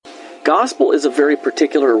gospel is a very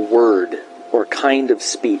particular word or kind of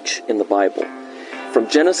speech in the Bible. From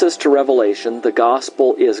Genesis to Revelation, the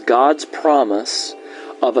gospel is God's promise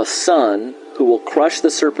of a son who will crush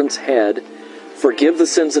the serpent's head, forgive the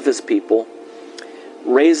sins of his people,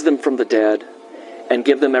 raise them from the dead, and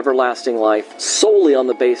give them everlasting life solely on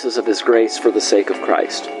the basis of his grace for the sake of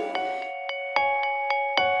Christ.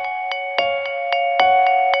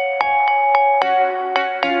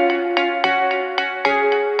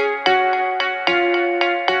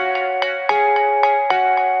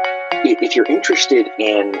 If you're interested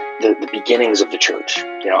in the beginnings of the church,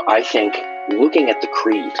 I think looking at the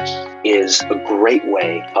creed is a great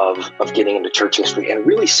way of getting into church history and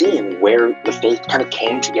really seeing where the faith kind of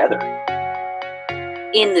came together.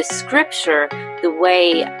 In the scripture, the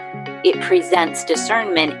way it presents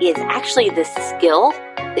discernment is actually the skill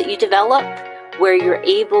that you develop where you're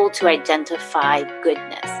able to identify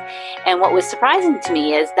goodness. And what was surprising to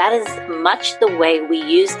me is that is much the way we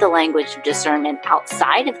use the language of discernment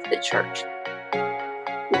outside of the church.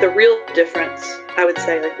 The real difference, I would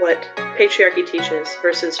say, like what patriarchy teaches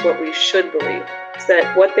versus what we should believe, is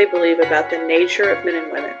that what they believe about the nature of men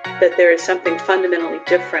and women, that there is something fundamentally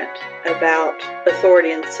different about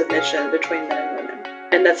authority and submission between men and women.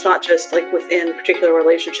 And that's not just like within particular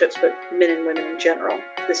relationships, but men and women in general.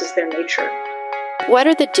 This is their nature. What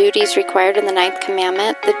are the duties required in the Ninth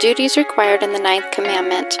Commandment? The duties required in the Ninth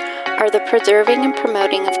Commandment are the preserving and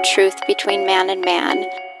promoting of truth between man and man.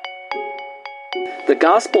 The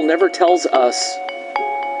gospel never tells us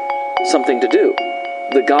something to do.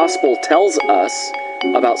 The gospel tells us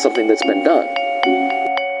about something that's been done.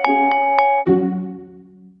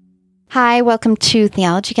 Hi, welcome to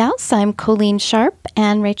Theology Gals. I'm Colleen Sharp,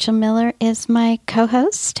 and Rachel Miller is my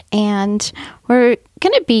co-host, and we're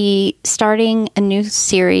going to be starting a new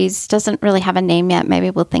series. Doesn't really have a name yet. Maybe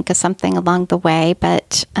we'll think of something along the way,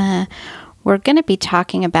 but we're going to be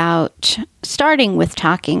starting with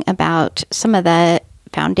talking about some of the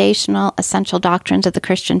foundational, essential doctrines of the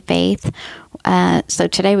Christian faith. So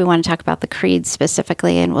today we want to talk about the creed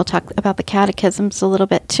specifically, and we'll talk about the catechisms a little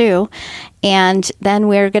bit too. And then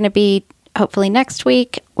we're going to be, hopefully next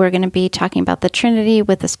week, we're going to be talking about the Trinity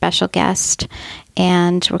with a special guest,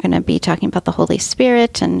 and we're going to be talking about the Holy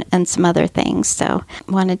Spirit and some other things. So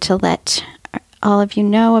wanted to let all of you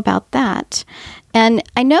know about that. And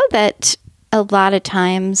I know that a lot of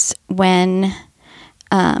times when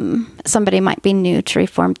somebody might be new to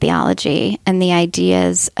Reformed theology and the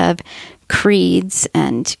ideas of creeds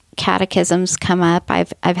and catechisms come up,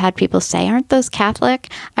 I've had people say, aren't those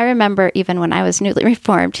Catholic? I remember even when I was newly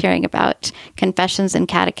Reformed hearing about confessions and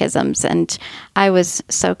catechisms, and I was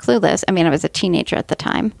so clueless. I mean, I was a teenager at the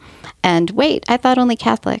time. And wait, I thought only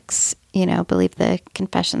Catholics, believe the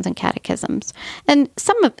confessions and catechisms. And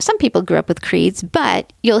some people grew up with creeds,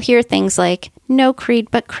 but you'll hear things like, no creed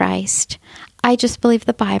but Christ. I just believe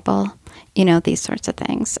the Bible, these sorts of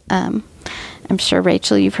things. I'm sure,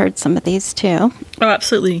 Rachel, you've heard some of these too. Oh,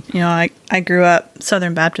 absolutely. I grew up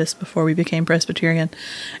Southern Baptist before we became Presbyterian.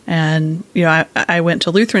 And, I went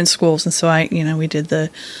to Lutheran schools. And so we did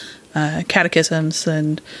the catechisms,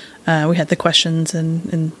 and we had the questions.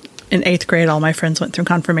 And in 8th grade, all my friends went through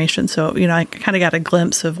confirmation. So, I kind of got a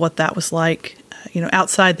glimpse of what that was like,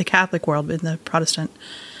 outside the Catholic world, in the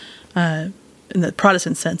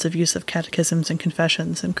Protestant sense of use of catechisms and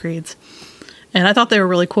confessions and creeds. And I thought they were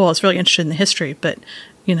really cool. I was really interested in the history, but,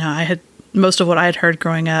 I had most of what I had heard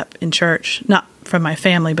growing up in church, not from my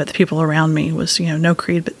family, but the people around me, was, no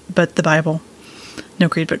creed but the Bible, no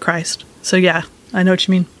creed but Christ. So, yeah, I know what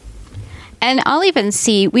you mean. And I'll even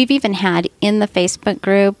see, we've even had in the Facebook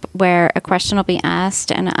group where a question will be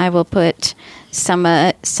asked, and I will put some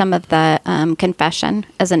of the confession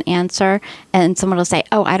as an answer, and someone will say,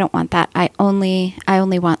 "Oh, I don't want that. I only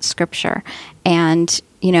want Scripture." And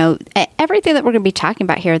everything that we're going to be talking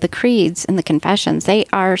about here, the creeds and the confessions, they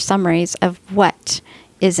are summaries of what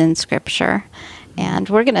is in Scripture. And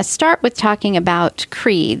we're going to start with talking about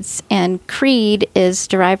creeds. And creed is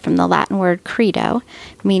derived from the Latin word credo,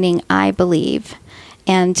 meaning I believe.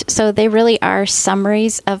 And so they really are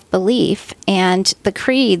summaries of belief. And the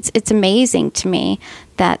creeds, it's amazing to me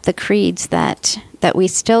that the creeds that we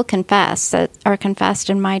still confess, that are confessed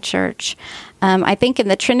in my church. I think in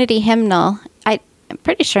the Trinity hymnal, I'm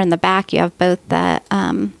pretty sure in the back you have both the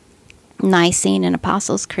Nicene and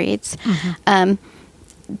Apostles' creeds. Mm-hmm.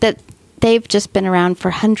 That they've just been around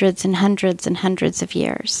for hundreds and hundreds and hundreds of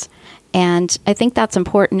years. And I think that's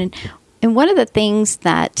important. And one of the things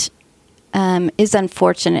that is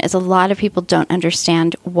unfortunate is a lot of people don't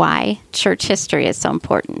understand why church history is so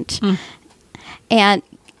important. Mm. And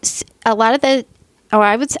a lot of or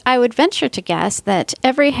I would venture to guess that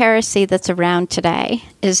every heresy that's around today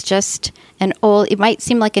is just an old, it might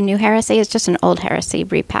seem like a new heresy, it's just an old heresy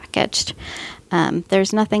repackaged.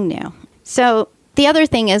 There's nothing new. So the other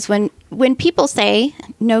thing is when people say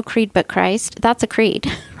no creed but Christ, that's a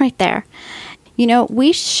creed right there.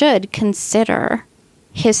 We should consider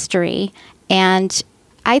history, and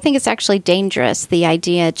I think it's actually dangerous, the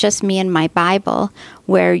idea, just me and my Bible,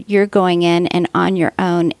 where you're going in and on your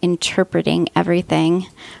own interpreting everything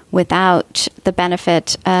without the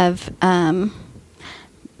benefit of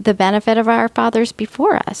our fathers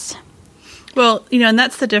before us. Well, and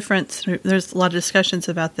that's the difference. There's a lot of discussions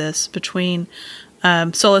about this between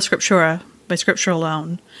sola scriptura, by Scripture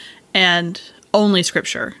alone, and only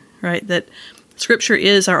Scripture, right? That Scripture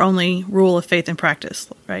is our only rule of faith and practice,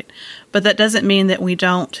 right? But that doesn't mean that we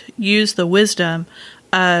don't use the wisdom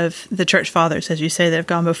of the church fathers, as you say, that have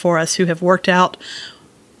gone before us, who have worked out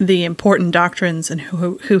the important doctrines and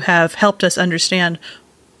who have helped us understand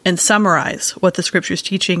and summarize what the Scripture is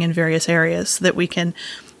teaching in various areas, so that we can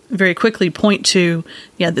very quickly point to,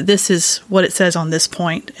 that this is what it says on this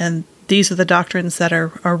point, and these are the doctrines that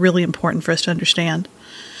are really important for us to understand.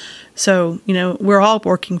 So, we're all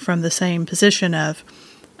working from the same position of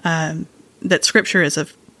that Scripture is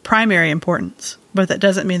of primary importance, but that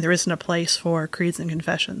doesn't mean there isn't a place for creeds and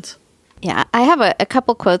confessions. Yeah, I have a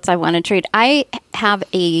couple quotes I wanted to read. I have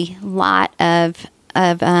a lot of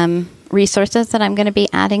resources that I'm going to be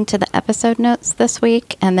adding to the episode notes this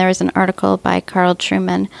week, and there is an article by Carl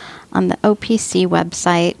Trueman on the OPC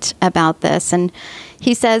website about this, and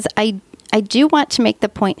he says, I do want to make the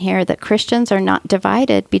point here that Christians are not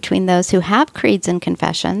divided between those who have creeds and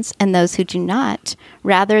confessions and those who do not.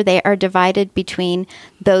 Rather, they are divided between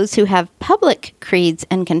those who have public creeds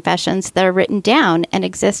and confessions that are written down and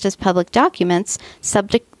exist as public documents,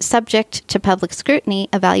 subject to public scrutiny,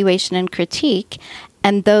 evaluation, and critique,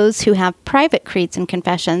 and those who have private creeds and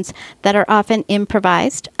confessions that are often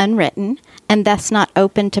improvised, unwritten, and thus not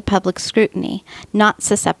open to public scrutiny, not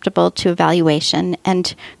susceptible to evaluation,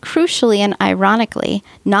 and crucially and ironically,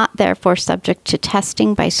 not therefore subject to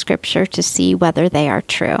testing by Scripture to see whether they are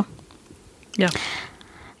true. Yeah.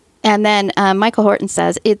 And then Michael Horton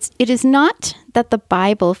says, it is not that the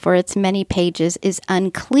Bible for its many pages is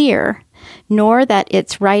unclear, nor that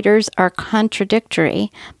its writers are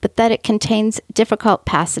contradictory, but that it contains difficult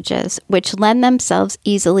passages which lend themselves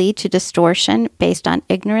easily to distortion based on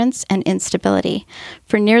ignorance and instability.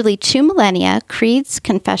 For nearly 2 millennia, creeds,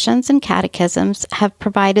 confessions, and catechisms have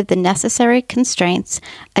provided the necessary constraints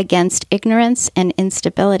against ignorance and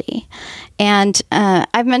instability. And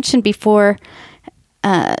I've mentioned before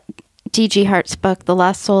D.G. Hart's book, The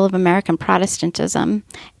Lost Soul of American Protestantism,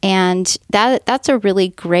 and that's a really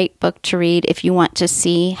great book to read if you want to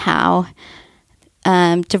see how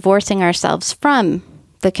divorcing ourselves from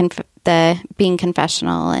the being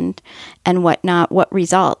confessional and whatnot, what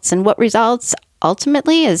results. And what results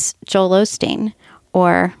ultimately is Joel Osteen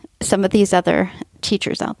or some of these other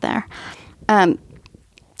teachers out there.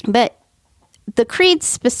 But the creeds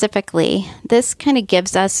specifically, this kind of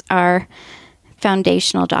gives us our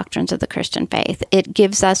foundational doctrines of the Christian faith. It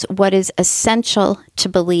gives us what is essential to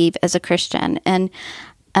believe as a Christian. And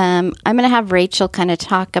I'm going to have Rachel kind of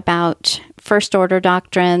talk about first-order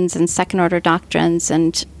doctrines and second-order doctrines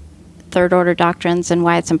and third-order doctrines and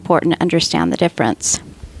why it's important to understand the difference.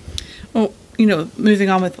 Well, moving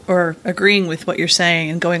on with or agreeing with what you're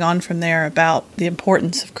saying and going on from there about the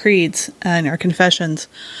importance of creeds and our confessions,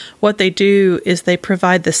 what they do is they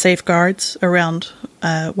provide the safeguards around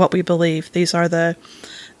what we believe. These are the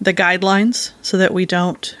guidelines so that we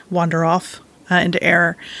don't wander off into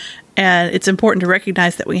error. And it's important to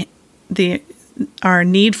recognize that our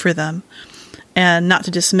need for them and not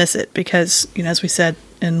to dismiss it because, as we said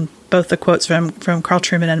in both the quotes from Carl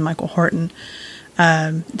Trueman and Michael Horton,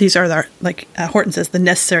 these are Horton says, the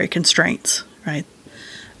necessary constraints, right?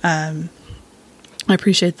 I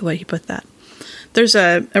appreciate the way he put that. There's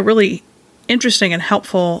a really interesting and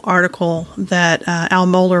helpful article that Al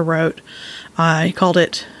Mohler wrote. He called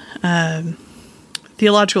it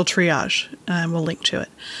Theological Triage. We'll link to it.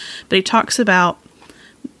 But he talks about,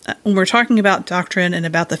 when we're talking about doctrine and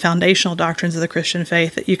about the foundational doctrines of the Christian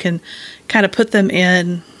faith, that you can kind of put them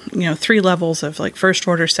in, 3 levels of like first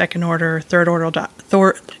order, second order, third order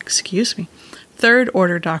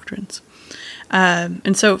doctrines.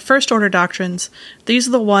 And so first order doctrines, these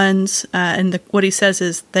are the ones, and what he says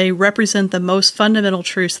is they represent the most fundamental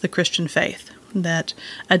truths of the Christian faith, that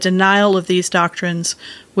a denial of these doctrines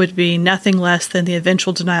would be nothing less than the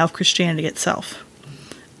eventual denial of Christianity itself.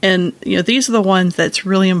 And, these are the ones that's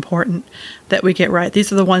really important that we get right.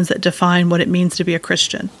 These are the ones that define what it means to be a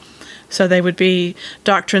Christian. So they would be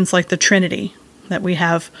doctrines like the Trinity, that we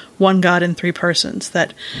have one God in three persons,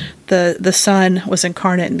 that the Son was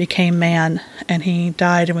incarnate and became man, and he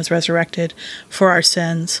died and was resurrected for our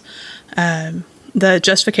sins. The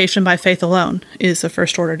justification by faith alone is the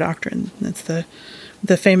first order doctrine. That's the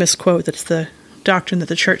famous quote, that's the doctrine that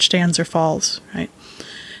the church stands or falls, right?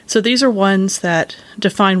 So these are ones that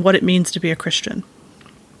define what it means to be a Christian.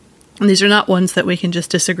 And these are not ones that we can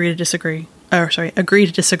just agree to disagree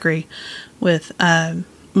with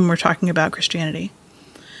when we're talking about Christianity.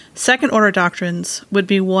 Second order doctrines would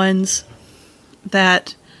be ones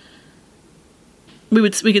that we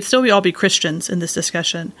could still all be Christians in this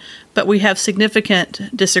discussion, but we have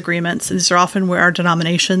significant disagreements. These are often where our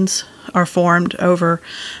denominations are formed over.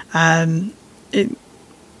 Al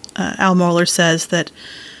Mohler says that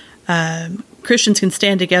Christians can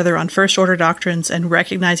stand together on first order doctrines and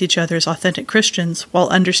recognize each other as authentic Christians, while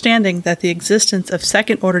understanding that the existence of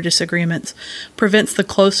second order disagreements prevents the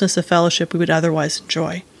closeness of fellowship we would otherwise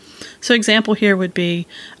enjoy. So example here would be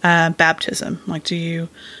baptism. Like, do you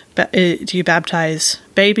baptize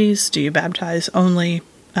babies? Do you baptize only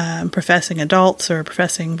professing adults or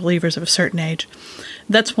professing believers of a certain age?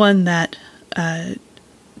 That's one that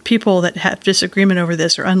people that have disagreement over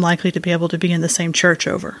this are unlikely to be able to be in the same church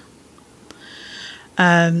over.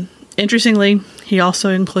 Interestingly, he also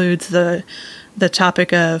includes the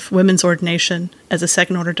topic of women's ordination as a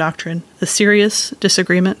second order doctrine, a serious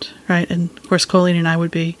disagreement, right? And of course, Colleen and I would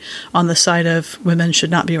be on the side of women should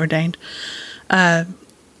not be ordained.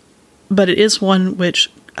 But it is one which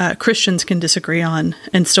Christians can disagree on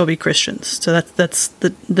and still be Christians. So that's the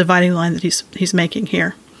dividing line that he's making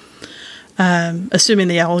here. Assuming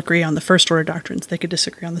they all agree on the first order doctrines, they could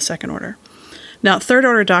disagree on the second order. Now, third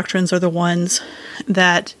order doctrines are the ones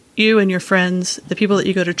that you and your friends, the people that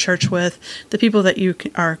you go to church with, the people that you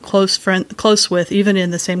are close with, even in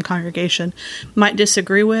the same congregation, might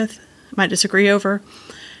disagree over,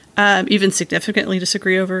 even significantly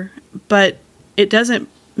disagree over, but it doesn't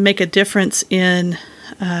make a difference in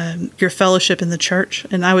your fellowship in the church.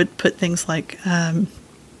 And I would put things like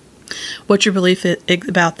what your belief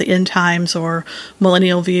about the end times or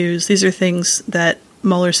millennial views. These are things that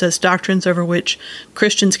Mohler says doctrines over which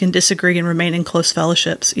Christians can disagree and remain in close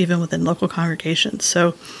fellowships, even within local congregations.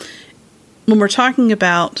 So when we're talking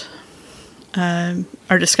about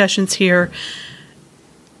our discussions here,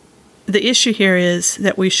 the issue here is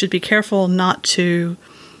that we should be careful not to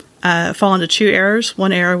fall into two errors.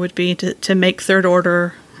 One error would be to make third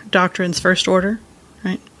order doctrines first order,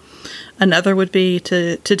 right? Another would be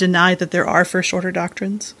to deny that there are first order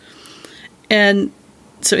doctrines. And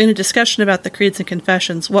so in a discussion about the creeds and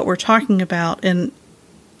confessions, what we're talking about in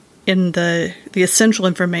the essential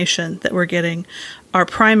information that we're getting are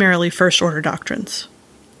primarily first order doctrines.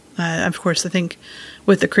 Of course, I think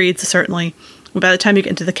with the creeds, certainly, by the time you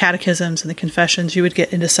get into the catechisms and the confessions, you would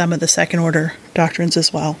get into some of the second order doctrines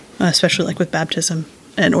as well, especially like with baptism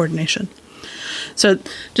and ordination. So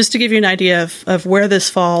just to give you an idea of where this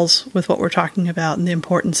falls with what we're talking about and the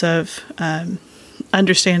importance of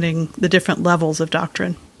understanding the different levels of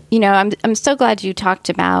doctrine. You know, I'm so glad you talked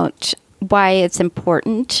about why it's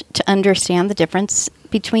important to understand the difference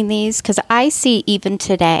between these, because I see even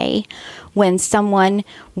today when someone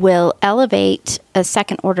will elevate a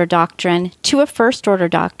second order doctrine to a first order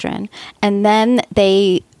doctrine, and then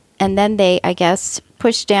they I guess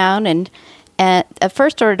push down and a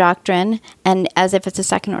first order doctrine and as if it's a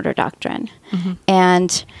second order doctrine. Mm-hmm.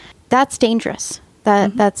 And that's dangerous.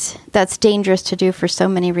 That's dangerous to do for so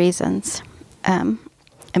many reasons.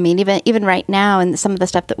 I mean, even right now, and some of the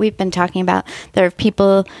stuff that we've been talking about, there are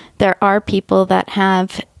people that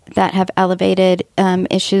have elevated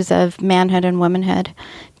issues of manhood and womanhood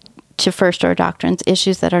to first order doctrines,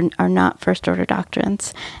 issues that are not first order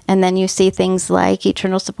doctrines. And then you see things like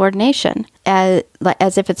eternal subordination as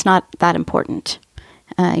if it's not that important.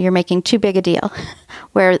 You're making too big a deal,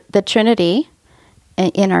 where the Trinity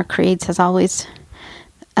in our creeds has always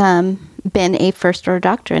been a first order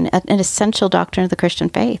doctrine, an essential doctrine of the Christian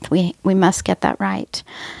faith. We must get that right.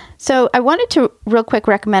 So I wanted to real quick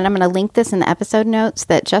recommend, I'm going to link this in the episode notes,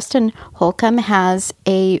 that Justin Holcomb has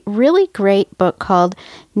a really great book called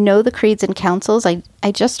Know the Creeds and Councils.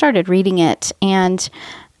 I just started reading it, and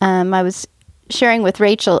I was sharing with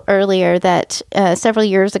Rachel earlier that several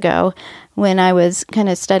years ago when I was kind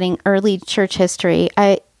of studying early church history,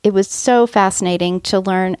 it was so fascinating to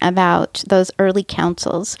learn about those early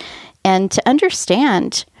councils and to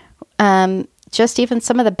understand just even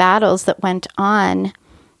some of the battles that went on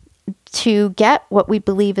to get what we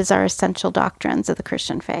believe is our essential doctrines of the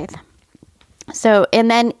Christian faith. So, and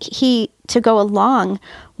then to go along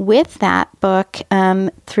with that book,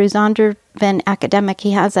 through Zondervan Academic,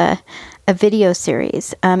 he has a video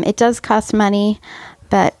series. It does cost money,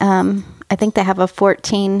 but I think they have a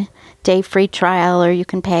 14-day free trial, or you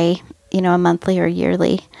can pay, a monthly or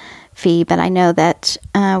yearly fee. But I know that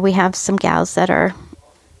we have some gals that are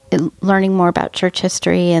learning more about church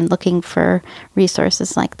history and looking for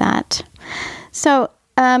resources like that. So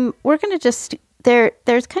we're going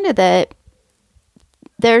to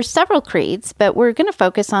there's several creeds, but we're going to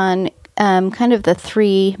focus on kind of the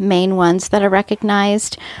three main ones that are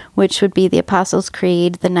recognized, which would be the Apostles'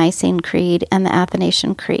 Creed, the Nicene Creed, and the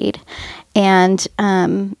Athanasian Creed. And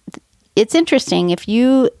it's interesting, if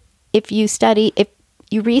you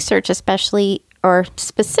research especially or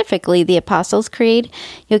specifically the Apostles' Creed,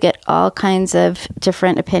 you'll get all kinds of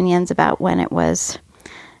different opinions about when it was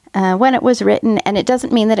written. And it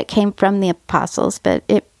doesn't mean that it came from the apostles, but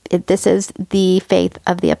this is the faith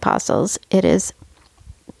of the apostles. It is.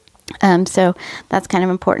 So that's kind of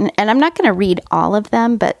important. And I'm not going to read all of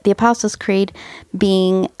them, but the Apostles' Creed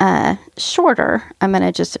being shorter, I'm going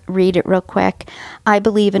to just read it real quick. I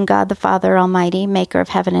believe in God the Father Almighty, maker of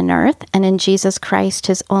heaven and earth, and in Jesus Christ,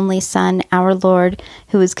 his only Son, our Lord,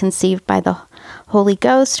 who was conceived by the Holy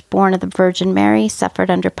Ghost, born of the Virgin Mary,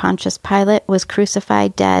 suffered under Pontius Pilate, was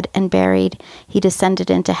crucified, dead, and buried. He descended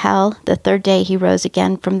into hell. The third day he rose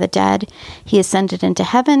again from the dead. He ascended into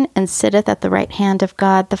heaven, and sitteth at the right hand of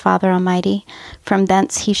God the Father Almighty. From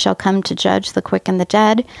thence he shall come to judge the quick and the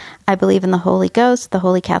dead. I believe in the Holy Ghost, the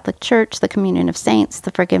Holy Catholic Church, the communion of saints,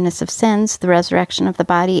 the forgiveness of sins, the resurrection of the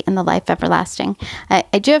body, and the life everlasting.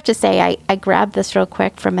 I do have to say, I grabbed this real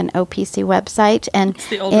quick from an OPC website. And it's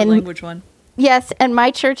the older language one. Yes, and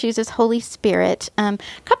my church uses Holy Spirit. A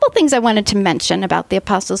couple of things I wanted to mention about the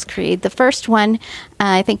Apostles' Creed. The first one,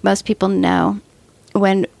 I think most people know,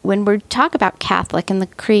 when we talk about Catholic in the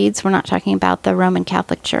creeds, we're not talking about the Roman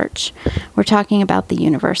Catholic Church. We're talking about the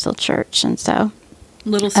Universal Church, and so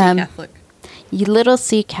little C Catholic. Little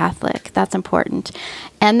C Catholic. That's important.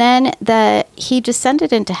 And then he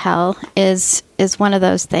descended into hell is one of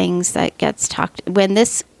those things that gets talked when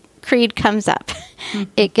this creed comes up. Mm-hmm.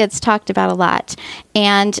 It gets talked about a lot.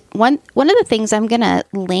 And one of the things I'm going to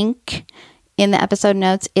link in the episode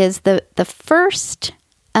notes is the first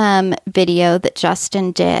video that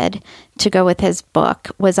Justin did to go with his book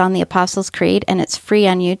was on the Apostles' Creed, and it's free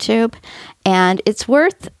on YouTube. And it's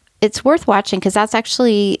worth watching because that's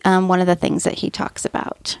actually one of the things that he talks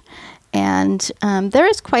about. And there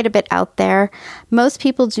is quite a bit out there. Most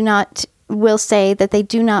people will say that they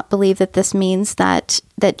do not believe that this means that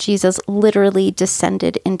Jesus literally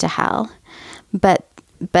descended into hell, but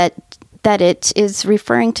that it is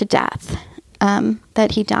referring to death,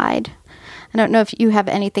 that he died. I don't know if you have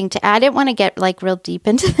anything to add. I didn't want to get real deep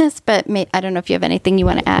into this, but I don't know if you have anything you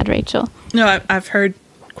want to add, Rachel. No, I've heard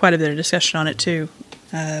quite a bit of discussion on it too.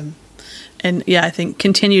 And yeah, I think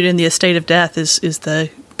continued in the estate of death is the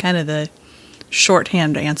kind of the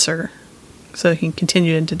shorthand answer. So he can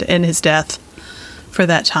continue in his death for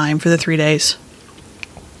that time, for the 3 days.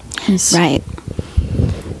 Right.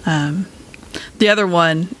 The other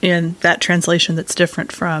one in that translation that's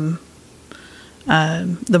different from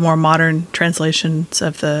the more modern translations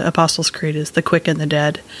of the Apostles' Creed is the quick and the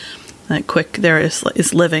dead. Quick there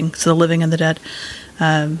is living, so the living and the dead.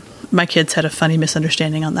 My kids had a funny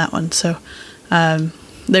misunderstanding on that one. So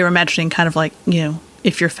they were imagining kind of like,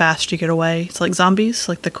 if you're fast, you get away. It's like zombies,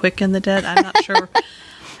 like the quick and the dead. I'm not sure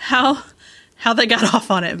how they got off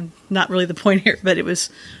on it. Not really the point here, but it was,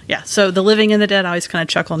 yeah. So the living and the dead, I always kind of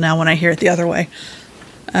chuckle now when I hear it the other way,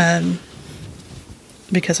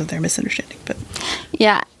 because of their misunderstanding. But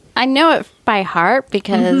yeah, I know it by heart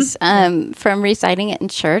because from reciting it in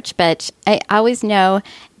church, but I always know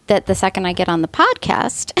that the second I get on the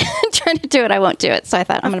podcast trying to do it, I won't do it. So I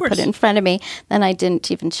thought I'm going to put it in front of me. Then I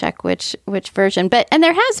didn't even check which version. And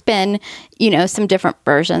there has been, some different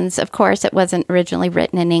versions. Of course, it wasn't originally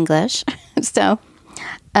written in English. So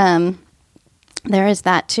there is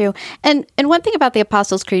that too. And one thing about the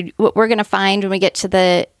Apostles' Creed, what we're going to find when we get to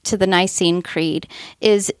the Nicene Creed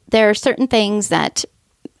is there are certain things that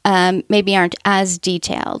maybe aren't as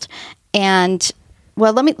detailed. And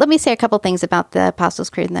well, let me say a couple things about the Apostles'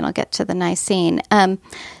 Creed, and then I'll get to the Nicene.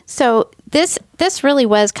 So this really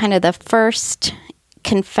was kind of the first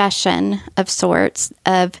confession of sorts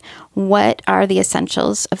of what are the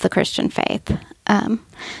essentials of the Christian faith.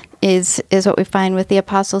 Is what we find with the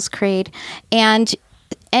Apostles' Creed, and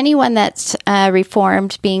anyone that's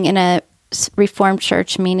Reformed, being in a Reformed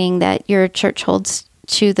church, meaning that your church holds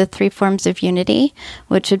to the three forms of unity,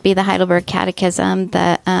 which would be the Heidelberg Catechism,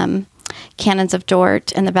 the Canons of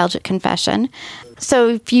Dort and the Belgic Confession. So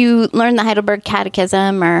if you learn the Heidelberg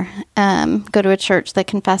Catechism or go to a church that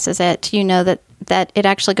confesses it, you know that it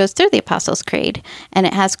actually goes through the Apostles' Creed, and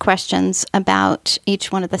it has questions about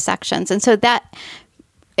each one of the sections. And so that,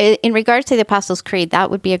 in regards to the Apostles' Creed, that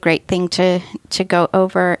would be a great thing to go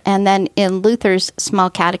over. And then in Luther's Small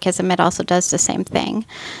Catechism, it also does the same thing.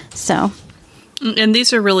 So, and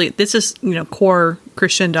this is core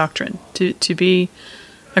Christian doctrine. To be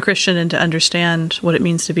a Christian and to understand what it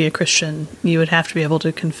means to be a Christian, you would have to be able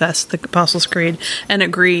to confess the Apostles' Creed and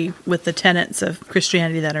agree with the tenets of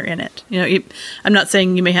Christianity that are in it. I'm not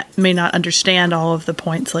saying you may not understand all of the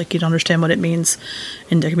points, like you don't understand what it means,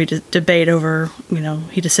 and there can be debate over,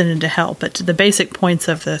 he descended into hell, but the basic points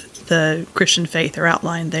of the Christian faith are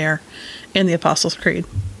outlined there in the Apostles' Creed.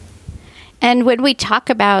 And when we talk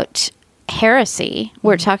about heresy,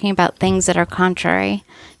 we're talking about things that are contrary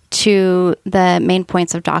to the main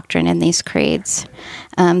points of doctrine in these creeds,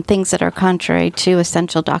 things that are contrary to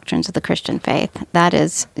essential doctrines of the Christian faith. That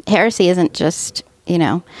is, heresy isn't just,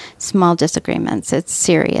 small disagreements. It's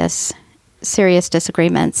serious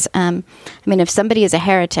disagreements. If somebody is a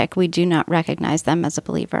heretic, we do not recognize them as a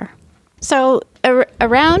believer. So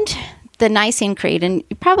around the Nicene Creed, and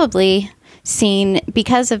you probably seen,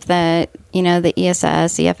 because of the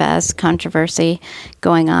ESS, EFS controversy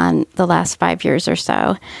going on the last 5 years or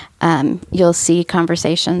so, you'll see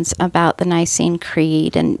conversations about the Nicene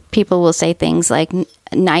Creed, and people will say things like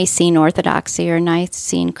Nicene Orthodoxy or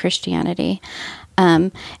Nicene Christianity.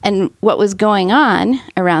 And what was going on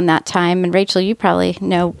around that time, and Rachel, you probably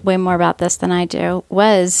know way more about this than I do,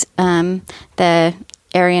 was the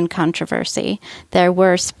Arian controversy. There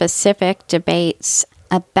were specific debates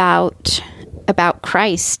about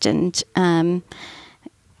Christ and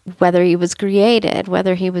whether he was created,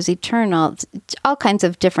 whether he was eternal, all kinds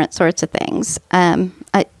of different sorts of things.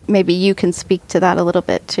 Maybe you can speak to that a little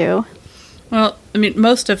bit too. Well,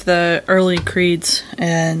 most of the early creeds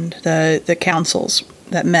and the councils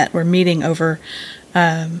that met were meeting over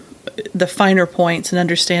the finer points and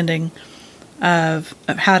understanding of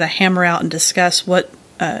how to hammer out and discuss what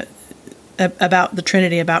about the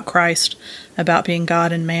Trinity, about Christ, about being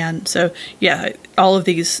God and man. So, yeah, all of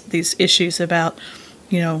these issues about,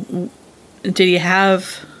 did he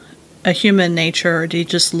have a human nature, or did he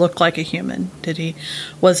just look like a human?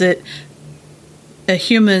 Was it a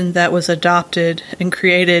human that was adopted and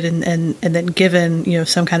created and then given,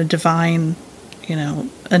 some kind of divine,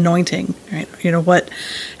 anointing, right?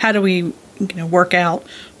 How do we, work out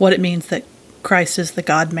what it means that Christ is the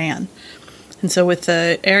God-man? And so with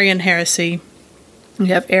the Arian heresy, you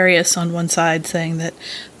have Arius on one side saying that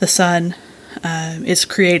the Son is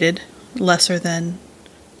created, lesser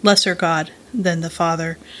God than the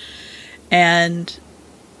Father. And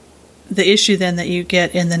the issue then that you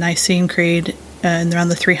get in the Nicene Creed and around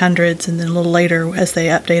the 300s and then a little later as they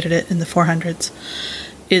updated it in the 400s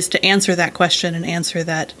is to answer that question and answer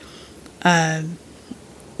that that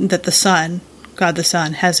the Son, God the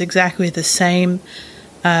Son, has exactly the same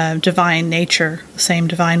divine nature, the same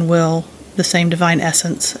divine will, the same divine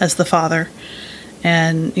essence as the Father.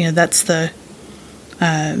 And that's the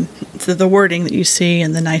wording that you see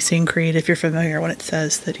in the Nicene Creed, if you're familiar, when it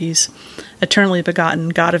says that he's eternally begotten,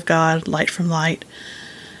 God of God, light from light,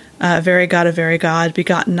 very God of very God,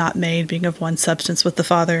 begotten not made, being of one substance with the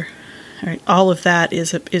Father. Right. All of that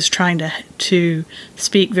is trying to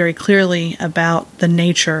speak very clearly about the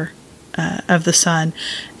nature of the Son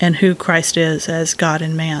and who Christ is as God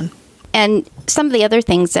and man. And some of the other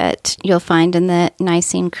things that you'll find in the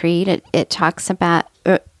Nicene Creed, it talks about,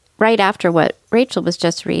 right after what Rachel was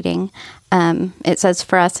just reading, it says,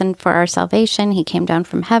 "For us and for our salvation, he came down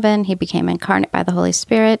from heaven. He became incarnate by the Holy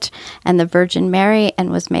Spirit and the Virgin Mary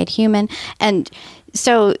and was made human." And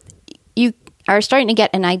so you are starting to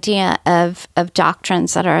get an idea of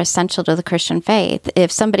doctrines that are essential to the Christian faith.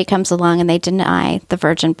 If somebody comes along and they deny the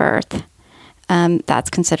virgin birth, that's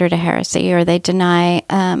considered a heresy, or they deny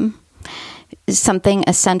something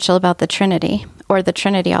essential about the Trinity, or the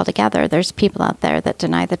Trinity altogether. There's people out there that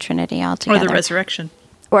deny the Trinity altogether. Or the resurrection.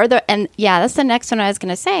 That's the next one I was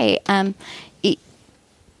going to say.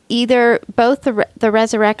 Either both the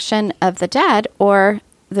resurrection of the dead or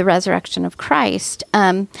the resurrection of Christ.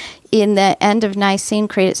 In the end of Nicene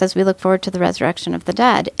Creed, it says we look forward to the resurrection of the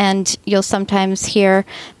dead. And you'll sometimes hear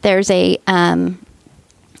there's a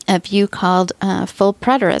view called full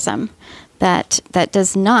preterism that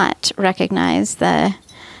does not recognize the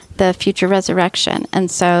future resurrection. And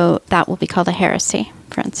so that will be called a heresy,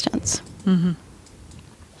 for instance. Mm-hmm.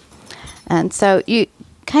 And so you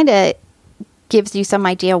kind of gives you some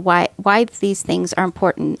idea why these things are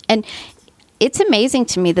important. And it's amazing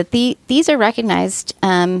to me that these are recognized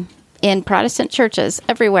in Protestant churches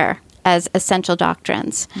everywhere as essential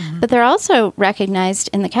doctrines, but they're also recognized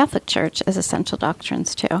in the Catholic Church as essential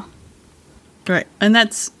doctrines too. Right, and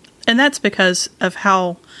that's because of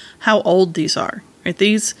how old these are. Right,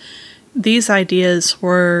 these ideas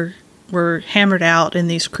were hammered out in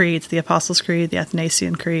these creeds: the Apostles' Creed, the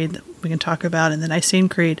Athanasian Creed that we can talk about, and the Nicene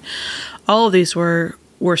Creed. All of these were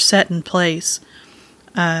set in place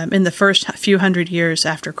in the first few hundred years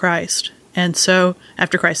after Christ, and so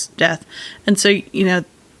after Christ's death, and so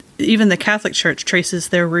even the Catholic Church traces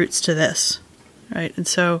their roots to this, right? And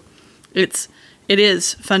so it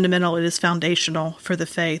is fundamental, it is foundational for the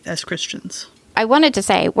faith as Christians. I wanted to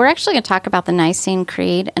say, we're actually going to talk about the Nicene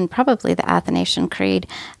Creed and probably the Athanasian Creed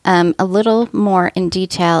a little more in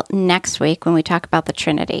detail next week when we talk about the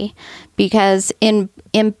Trinity, because in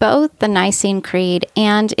both the Nicene Creed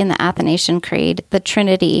and in the Athanasian Creed, the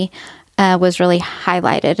Trinity was really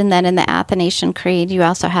highlighted. And then in the Athanasian Creed, you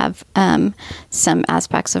also have some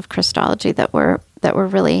aspects of Christology that were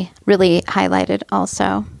really, really highlighted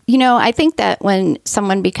also. I think that when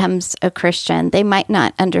someone becomes a Christian, they might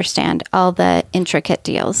not understand all the intricate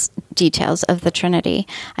details of the Trinity.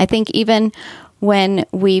 I think even when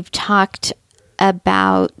we've talked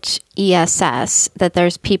about ESS, that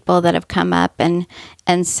there's people that have come up and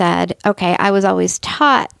said, okay, I was always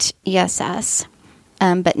taught ESS,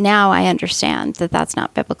 but now I understand that that's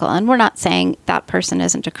not biblical. And we're not saying that person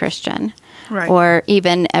isn't a Christian, right, or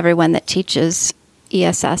even everyone that teaches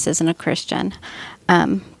ESS isn't a Christian.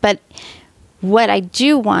 But what I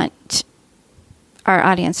do want our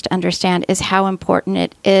audience to understand is how important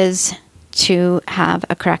it is to have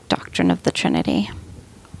a correct doctrine of the Trinity.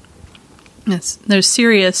 Yes, there's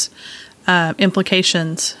serious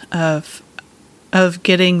implications of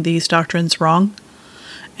getting these doctrines wrong,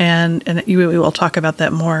 and we will talk about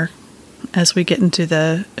that more as we get into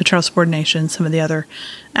the eternal subordination, some of the other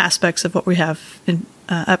aspects of what we have in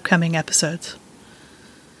upcoming episodes.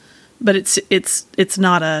 But it's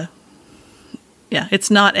not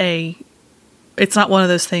one of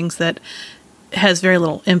those things that has very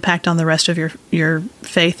little impact on the rest of your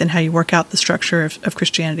faith and how you work out the structure of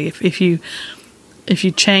Christianity. If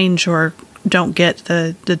you change or don't get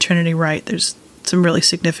the Trinity right, there's some really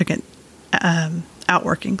significant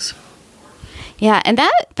outworkings. Yeah, and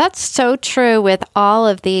that's so true with all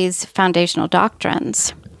of these foundational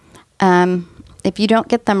doctrines. If you don't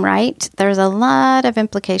get them right, there's a lot of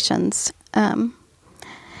implications. And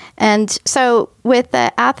so with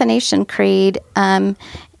the Athanasian Creed,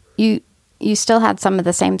 you still had some of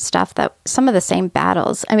the same stuff, some of the same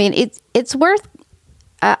battles. I mean, it's worth,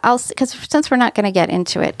 because since we're not going to get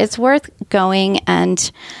into it, it's worth going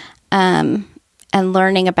and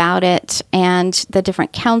learning about it and the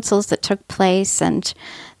different councils that took place and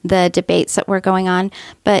the debates that were going on.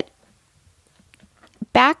 But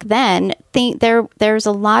back then, there's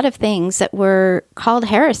a lot of things that were called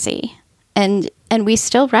heresy, and we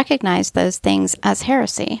still recognize those things as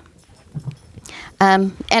heresy.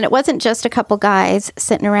 And it wasn't just a couple guys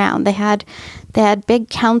sitting around. They had big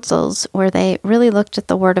councils where they really looked at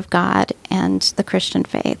the Word of God and the Christian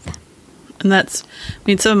faith. And that's,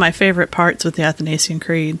 some of my favorite parts with the Athanasian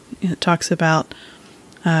Creed. It talks about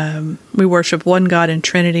we worship one God in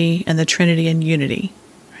Trinity and the Trinity in unity.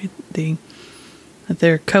 Right? That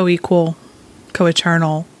they're co-equal,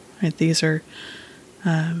 co-eternal. Right? These are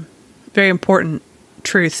very important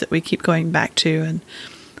truths that we keep going back to,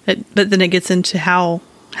 but then it gets into how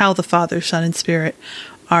the Father, Son, and Spirit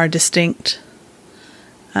are distinct.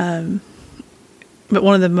 But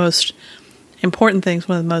one of the most important things,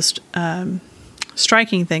 one of the most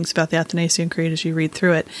striking things about the Athanasian Creed as you read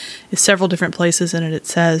through it, is several different places in it. It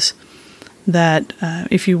says that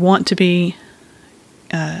if you want to be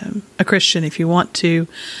a Christian, if you want to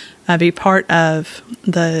be part of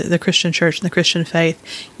the Christian church and the Christian faith,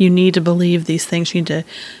 you need to believe these things. You need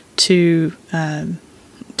to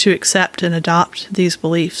accept and adopt these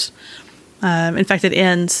beliefs. In fact, it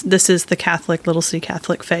ends, this is the Catholic, little c,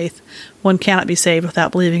 Catholic faith. One cannot be saved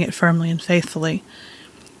without believing it firmly and faithfully.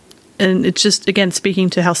 And it's just, again, speaking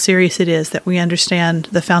to how serious it is that we understand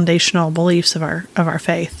the foundational beliefs of our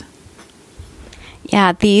faith.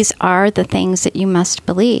 Yeah, these are the things that you must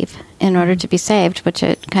believe in order to be saved, which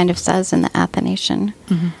it kind of says in the Athanasian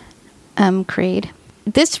Creed.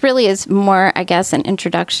 This really is more, I guess, an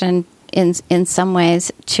introduction in some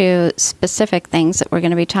ways to specific things that we're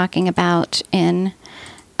going to be talking about in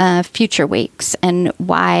future weeks, and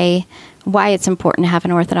why it's important to have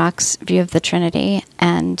an Orthodox view of the Trinity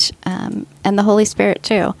and the Holy Spirit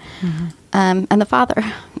too, and the Father,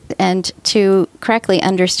 and to correctly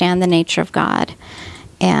understand the nature of God.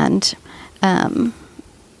 And and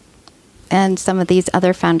some of these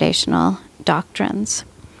other foundational doctrines.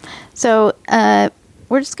 So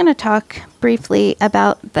we're just going to talk briefly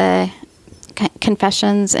about the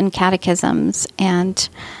confessions and catechisms. And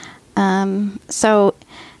for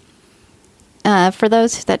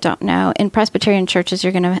those that don't know, in Presbyterian churches,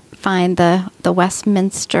 you're going to find the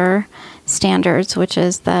Westminster Standards, which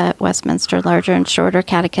is the Westminster Larger and Shorter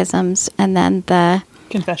Catechisms, and then the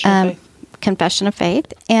Confession of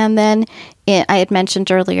Faith. And then I had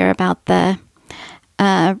mentioned earlier about the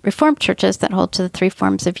Reformed churches that hold to the three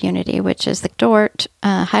forms of unity, which is the Dort,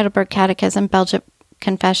 Heidelberg Catechism, Belgic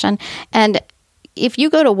Confession. And if you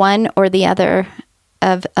go to one or the other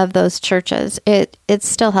of those churches, it's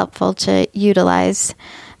still helpful to utilize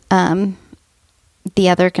the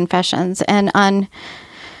other confessions, and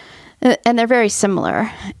they're very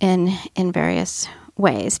similar in various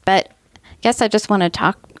ways. But I guess I just want to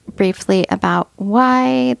talk briefly about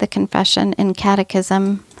why the confession and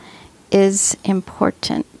catechism is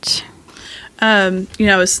important. I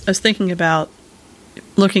was thinking about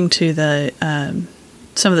looking to the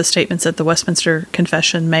some of the statements that the Westminster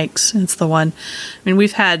Confession makes. It's the one,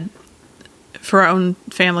 we've had, for our own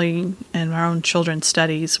family and our own children's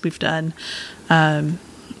studies, we've done,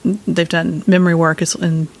 they've done memory work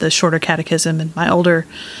in the Shorter Catechism, and my older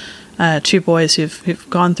two boys who've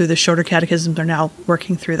gone through the Shorter Catechism are now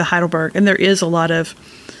working through the Heidelberg, and there is a lot of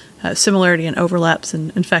similarity and overlaps.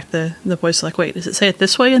 And in fact, the boys are like, wait, does it say it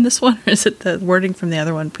this way in this one, or is it the wording from the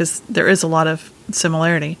other one? Because there is a lot of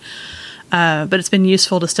similarity. But it's been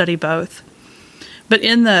useful to study both. But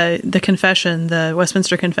in the confession, the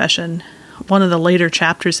Westminster Confession, one of the later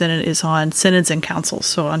chapters in it is on synods and councils,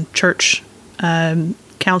 so on church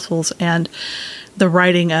councils and the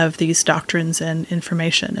writing of these doctrines and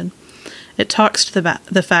information. And it talks to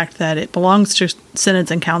the fact that it belongs to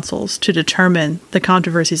synods and councils to determine the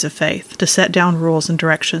controversies of faith, to set down rules and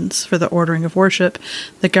directions for the ordering of worship,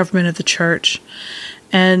 the government of the church.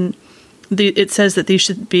 And it says that these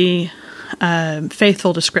should be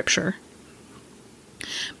faithful to Scripture.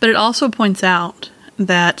 But it also points out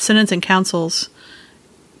that synods and councils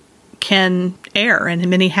can err, and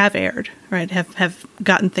many have erred, right? Have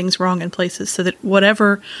gotten things wrong in places, so that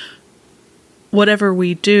whatever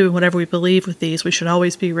we do, whatever we believe with these, we should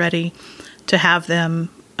always be ready to have them,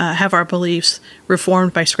 have our beliefs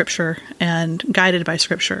reformed by Scripture and guided by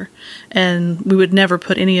Scripture. And we would never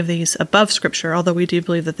put any of these above Scripture, although we do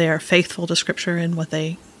believe that they are faithful to Scripture in what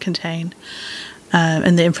they contain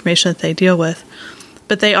and the information that they deal with.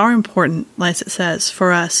 But they are important, as it says,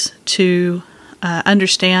 for us to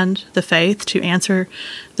understand the faith, to answer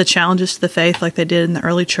the challenges to the faith like they did in the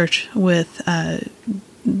early church with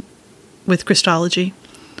Christology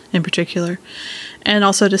in particular, and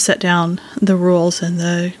also to set down the rules and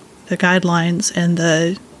the guidelines and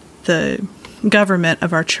the government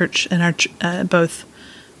of our church and our both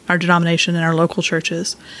our denomination and our local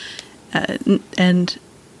churches. And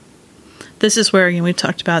this is where, we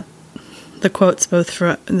talked about the quotes, both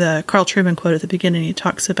for the Carl Trueman quote at the beginning. He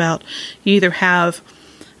talks about you either have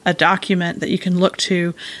a document that you can look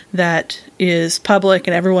to that is public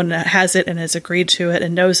and everyone has it and has agreed to it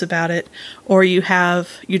and knows about it, or you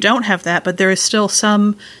don't have that, but there is still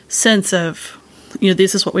some sense of,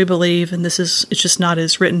 this is what we believe, and it's just not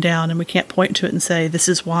as written down, and we can't point to it and say this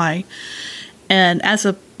is why. And as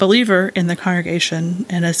a believer in the congregation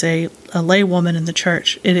and as a lay woman in the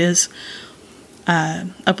church, it is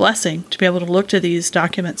a blessing to be able to look to these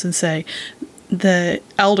documents and say, the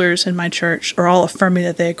elders in my church are all affirming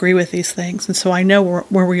that they agree with these things. And so I know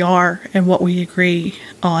where we are and what we agree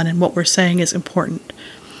on and what we're saying is important.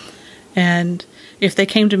 And if they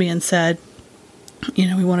came to me and said,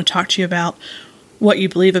 we want to talk to you about what you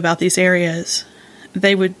believe about these areas,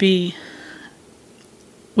 they would be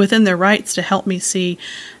within their rights to help me see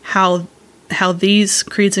how these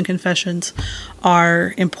creeds and confessions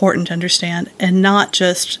are important to understand, and not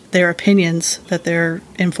just their opinions that they're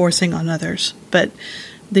enforcing on others, but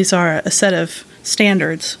these are a set of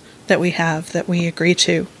standards that we have that we agree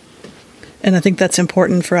to. And I think that's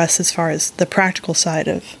important for us as far as the practical side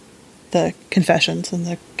of the confessions and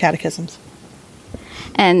the catechisms.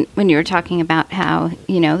 And when you were talking about how,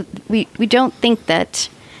 we don't think that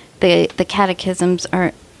the catechisms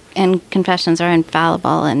are and confessions are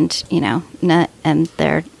infallible and, and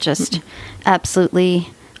they're just absolutely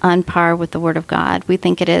on par with the Word of God. We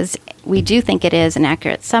do think it is an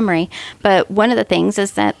accurate summary, but one of the things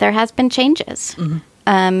is that there has been changes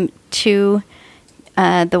to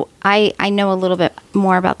I know a little bit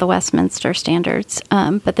more about the Westminster Standards,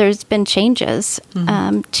 but there's been changes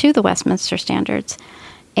to the Westminster Standards.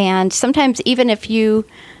 And sometimes even if you,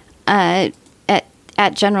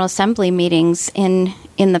 at General Assembly meetings in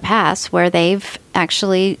the past where they've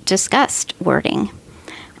actually discussed wording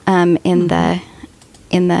in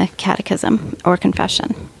the catechism or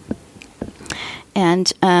confession.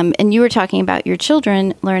 And you were talking about your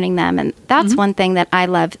children learning them, and that's one thing that I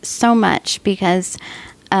love so much, because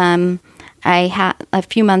I had a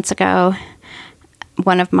few months ago,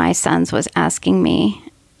 one of my sons was asking me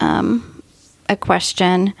a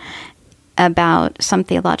question about some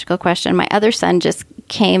theological question. My other son just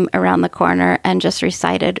came around the corner and just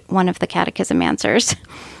recited one of the catechism answers.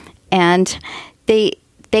 And they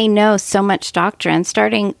know so much doctrine,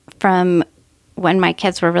 starting from when my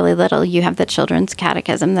kids were really little. You have the children's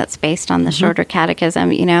catechism that's based on the shorter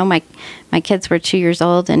catechism. You know, my kids were 2 years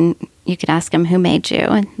old, and you could ask them, who made you?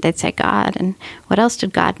 And they'd say, God. And what else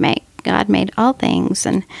did God make? God made all things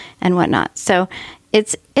and whatnot. So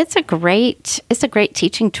it's a great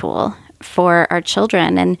teaching tool for our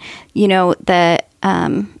children. And, you know, the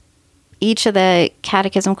each of the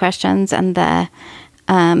catechism questions and the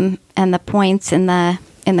points in the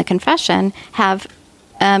confession have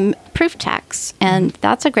proof texts. And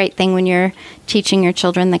that's a great thing when you're teaching your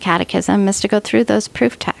children the catechism, is to go through those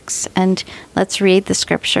proof texts and let's read the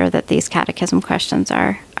scripture that these catechism questions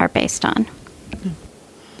are based on.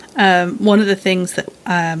 One of the things that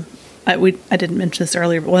I didn't mention this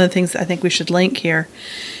earlier, but one of the things that I think we should link here,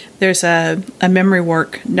 there's a memory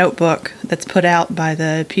work notebook that's put out by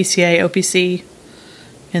the PCA OPC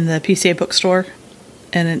in the PCA bookstore.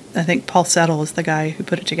 And I think Paul Settle is the guy who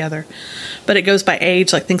put it together. But it goes by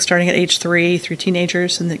age, like things starting at age 3 through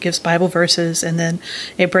teenagers, and it gives Bible verses, and then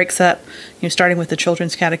it breaks up, you know, starting with the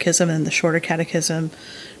children's catechism and the shorter catechism.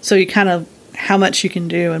 So you kind of, how much you can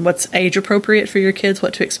do and what's age appropriate for your kids,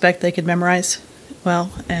 what to expect they could memorize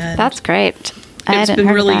well. And that's great. It's been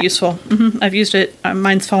really useful. I've used it.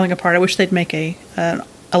 Mine's falling apart. I wish they'd make an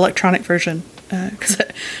electronic version, because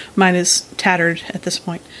mine is tattered at this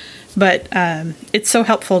point. But it's so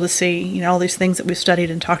helpful to see, you know, all these things that we've studied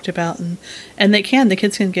and talked about, and the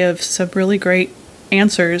kids can give some really great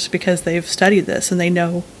answers because they've studied this and they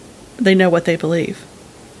know what they believe.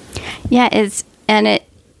 Yeah,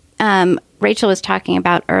 Rachel was talking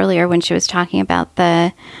about earlier when she was talking about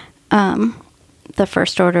the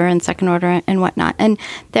first order and second order and whatnot. And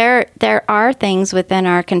there are things within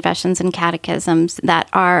our confessions and catechisms that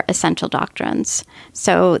are essential doctrines.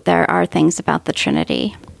 So there are things about the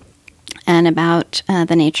Trinity and about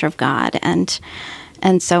the nature of God and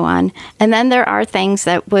so on. And then there are things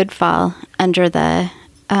that would fall under the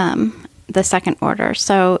second order.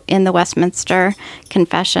 So in the Westminster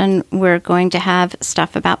Confession, we're going to have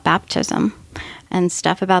stuff about baptism and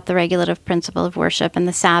stuff about the regulative principle of worship and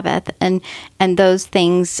the Sabbath. And those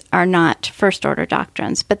things are not first order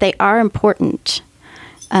doctrines, but they are important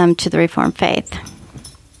to the Reformed faith.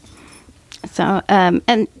 So,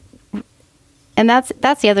 and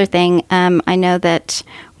that's the other thing. I know that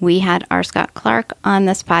we had R. Scott Clark on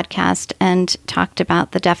this podcast and talked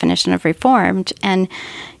about the definition of Reformed, and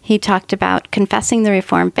he talked about confessing the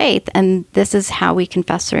Reformed faith, and this is how we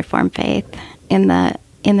confess the Reformed faith in the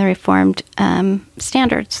Reformed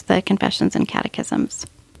standards, the confessions and catechisms.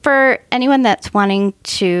 For anyone that's wanting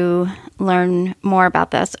to learn more about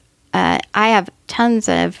this, I have tons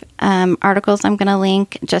of articles I'm going to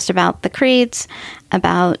link just about the creeds,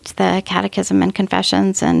 about the catechism and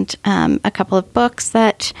confessions, and a couple of books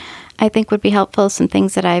that I think would be helpful, some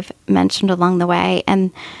things that I've mentioned along the way.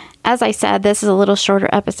 And as I said, this is a little shorter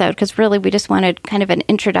episode because really we just wanted kind of an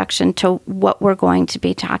introduction to what we're going to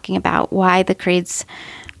be talking about, why the creeds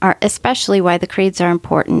are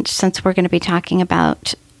important, since we're going to be talking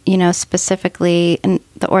about, you know, specifically in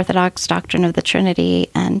the Orthodox doctrine of the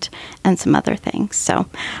Trinity and some other things. So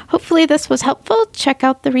hopefully this was helpful. Check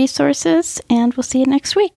out the resources, and we'll see you next week.